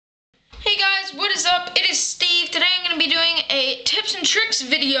guys, what is up? It is Steve. Today I'm going to be doing a tips and tricks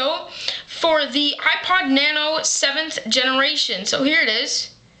video for the iPod Nano 7th generation. So here it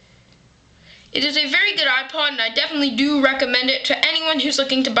is. It is a very good iPod and I definitely do recommend it to anyone who's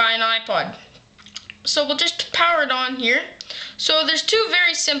looking to buy an iPod. So we'll just power it on here. So there's two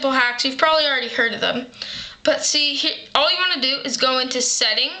very simple hacks. You've probably already heard of them. But see, here, all you want to do is go into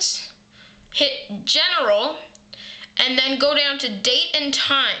settings, hit general, and then go down to date and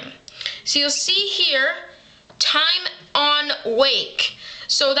time. So you'll see here, time on wake.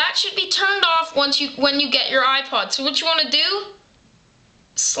 So that should be turned off when you get your iPod. So what you want to do,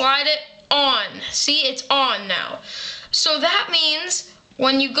 slide it on. See, it's on now. So that means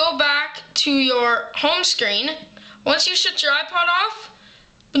when you go back to your home screen, once you shut your iPod off,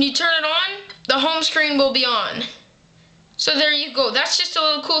 when you turn it on, the home screen will be on. So there you go. That's just a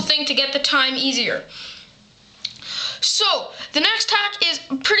little cool thing to get the time easier. So the next hack is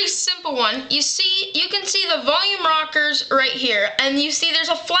a pretty simple one. You can see the volume rockers right here, and you see there's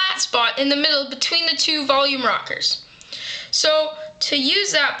a flat spot in the middle between the two volume rockers. So to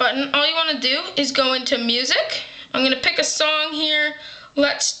use that button, all you want to do is go into music. I'm going to pick a song here.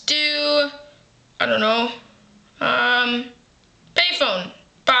 Let's do, I don't know, Payphone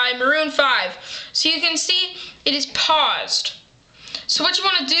by Maroon 5. So you can see it is paused. So what you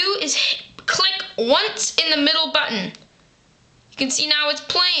want to do is click once in the middle button. You can see now it's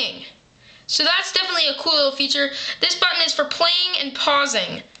playing. So that's definitely a cool little feature. This button is for playing and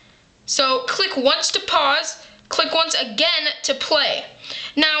pausing. So click once to pause, click once again to play.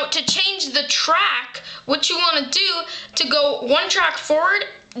 Now to change the track, what you want to do to go one track forward,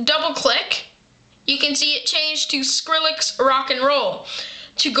 double click. You can see it changed to Skrillex Rock and Roll.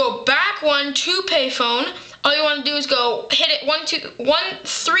 To go back one to Payphone, all you want to do is go hit it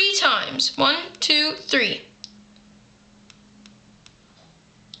three times. 1, 2, 3.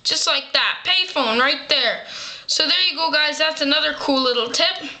 Just like that. Payphone right there. So there you go, guys. That's another cool little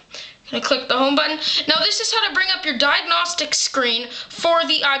tip. Gonna click the home button. Now this is how to bring up your diagnostic screen for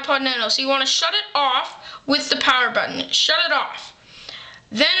the iPod Nano. So you want to shut it off with the power button. Shut it off.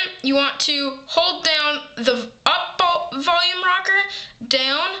 Then you want to hold down the up volume rocker,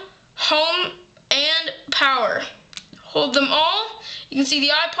 down, home, and power. Hold them all. You can see the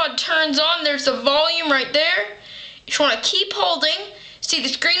iPod turns on. There's the volume right there. You just want to keep holding. See the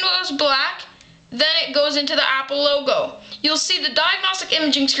screen goes black. Then it goes into the Apple logo. You'll see the diagnostic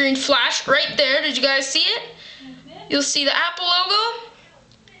imaging screen flash right there. Did you guys see it? You'll see the Apple logo.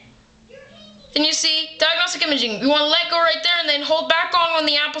 Then you see diagnostic imaging. You want to let go right there and then hold back on when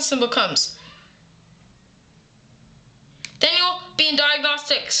the Apple symbol comes. Then you'll be in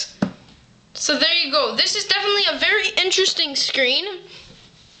diagnostics. So there you go. This is definitely a very interesting screen.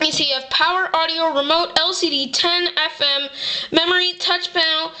 You see you have power, audio, remote, LCD, 10, FM, memory, touch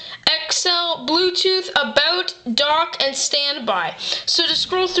panel, XL, Bluetooth, about, dock, and standby. So to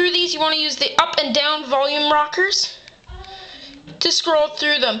scroll through these, you want to use the up and down volume rockers to scroll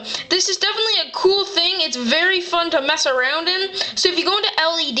through them. This is definitely a cool thing. It's very fun to mess around in. So if you go into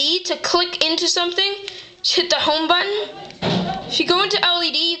LED to click into something, just hit the home button. If you go into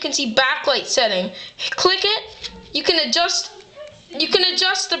LED, you can see backlight setting. Click it. You can adjust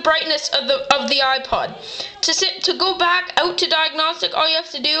the brightness of the iPod. To go back out to diagnostic, all you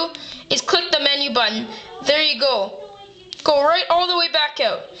have to do is click the menu button. There you go. Go right all the way back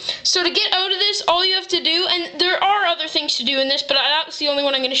out. So to get out of this, all you have to do, and there are other things to do in this, but that's the only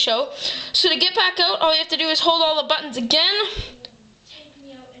one I'm going to show. So to get back out, all you have to do is hold all the buttons again.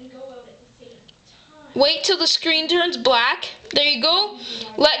 Wait till the screen turns black. There you go.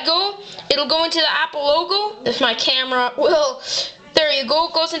 Let go. It'll go into the Apple logo. If my camera will. There you go.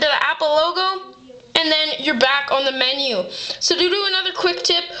 It goes into the Apple logo. And then you're back on the menu. So to do another quick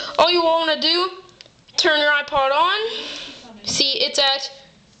tip, all you want to do, turn your iPod on. See, it's at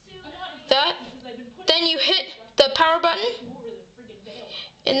that. Then you hit the power button.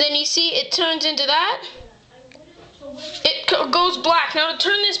 And then you see it turns into that. It goes black. Now to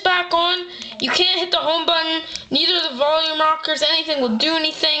turn this back on, you can't hit the home button. Neither the volume rockers, anything will do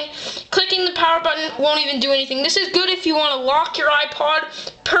anything. Clicking the power button won't even do anything. This is good if you want to lock your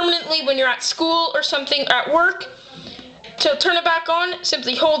iPod permanently when you're at school or something at work. To turn it back on,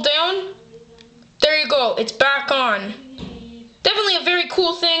 simply hold down. There you go. It's back on. Definitely a very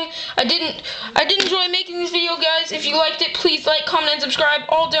cool thing. I did enjoy making this video, guys. If you liked it, please like, comment, and subscribe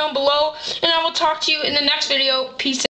all down below. And I will talk to you in the next video. Peace out.